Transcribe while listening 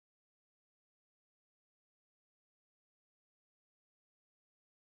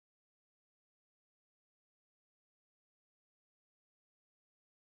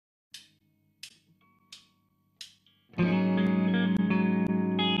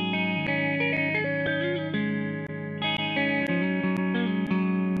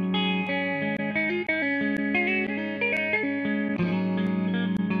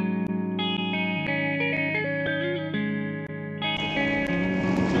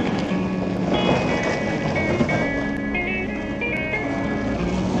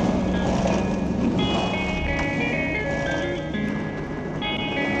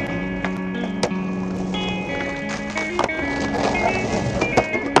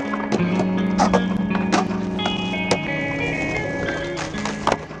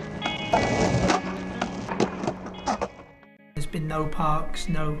no parks,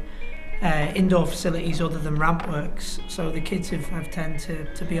 no indoor facilities other than ramp works, so the kids have tend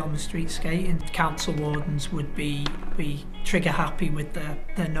to be on the street skating. Council wardens would be trigger happy with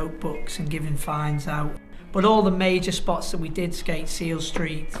their notebooks and giving fines out. But all the major spots that we did skate, Seal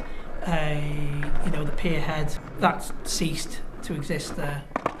Street, the Pier Head, that's ceased to exist there.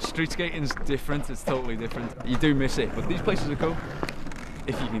 Street skating's different, it's totally different. You do miss it, but these places are cool.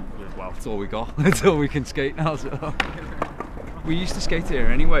 If you can, well, it's all we got. It's all we can skate now. So. We used to skate here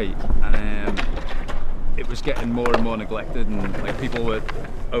anyway, and it was getting more and more neglected, and like people were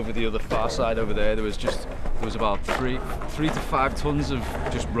over the other far side over there. There was about three to 5 tons of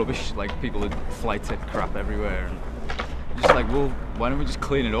just rubbish. Like people had flight tip crap everywhere, and just like, well, why don't we just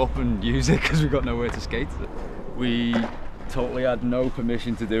clean it up and use it, because we've got nowhere to skate. We totally had no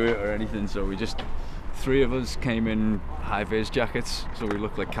permission to do it or anything, so we just, 3 of us came in high-vis jackets, so we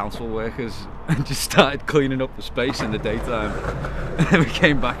looked like council workers, and just started cleaning up the space in the daytime. And then we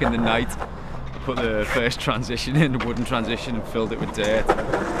came back in the night, put the first transition in, the wooden transition, and filled it with dirt.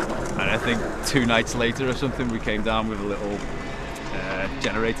 And I think 2 nights later or something, we came down with a little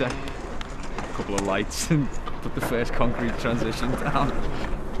generator, a couple of lights, and put the first concrete transition down.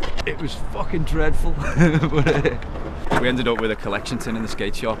 It was fucking dreadful. But, we ended up with a collection tin in the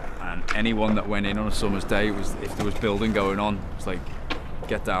skate shop, and anyone that went in on a summer's day, if there was building going on, it was like,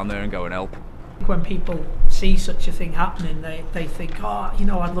 get down there and go and help. When people see such a thing happening, they think, oh,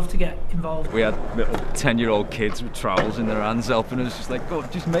 I'd love to get involved. We had little 10-year-old kids with trowels in their hands helping us, just like, go,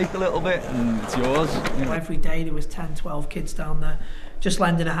 just make a little bit and it's yours. Every day there was 10, 12 kids down there just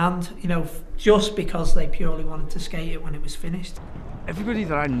lending a hand, just because they purely wanted to skate it when it was finished. Everybody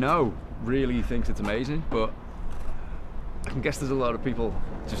that I know really thinks it's amazing, but I can guess there's a lot of people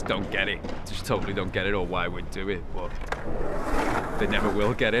just don't get it, just totally don't get it, or why we'd do it, but they never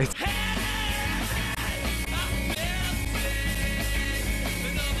will get it.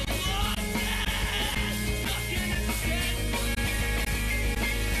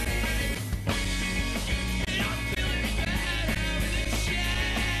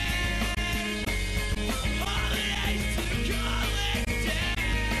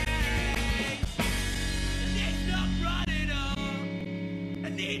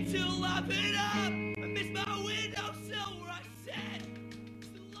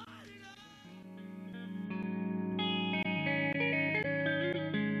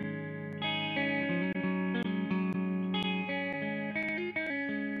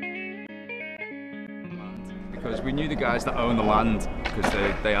 Because we knew the guys that own the land, because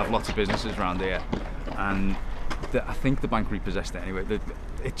they have lots of businesses around here, and I think the bank repossessed it anyway.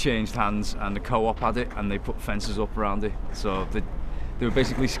 It changed hands, and the co-op had it, and they put fences up around it. So they were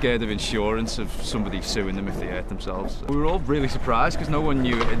basically scared of insurance, of somebody suing them if they hurt themselves. We were all really surprised because no one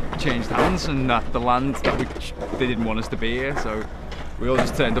knew it had changed hands, and that the land that they didn't want us to be here. So we all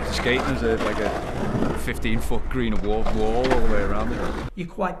just turned up to skate, and there's like a 15-foot green wall all the way around it. You're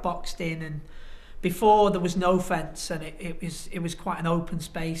quite boxed in, and before there was no fence, and it was quite an open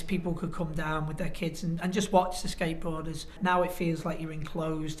space. People could come down with their kids and just watch the skateboarders. Now it feels like you're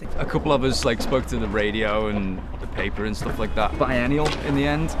enclosed. A couple of us spoke to the radio and the paper and stuff like that. Biennial in the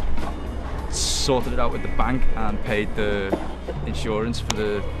end, sorted it out with the bank and paid the insurance for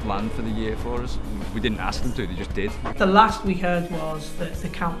the land for the year for us. We didn't ask them to, they just did. The last we heard was that the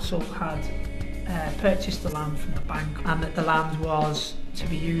council had purchased the land from the bank, and that the land was to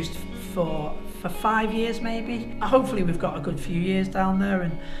be used for 5 years maybe. Hopefully we've got a good few years down there,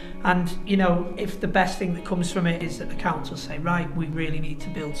 and if the best thing that comes from it is that the council say, right, we really need to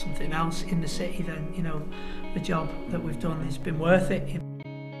build something else in the city, then the job that we've done has been worth it.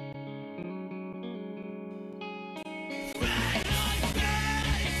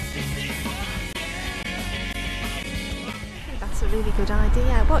 A really good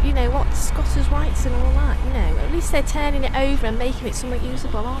idea. What squatters' rights and all that, at least they're turning it over and making it somewhat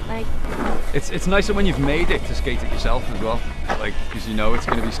usable, aren't they? It's nicer when you've made it to skate it yourself as well, because it's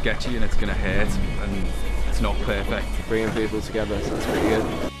going to be sketchy and it's going to hurt and it's not perfect. Bringing people together, so that's pretty good.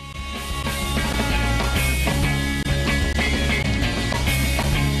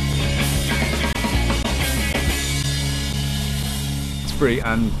 It's free,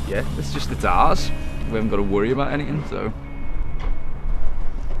 and yeah, it's ours. We haven't got to worry about anything, so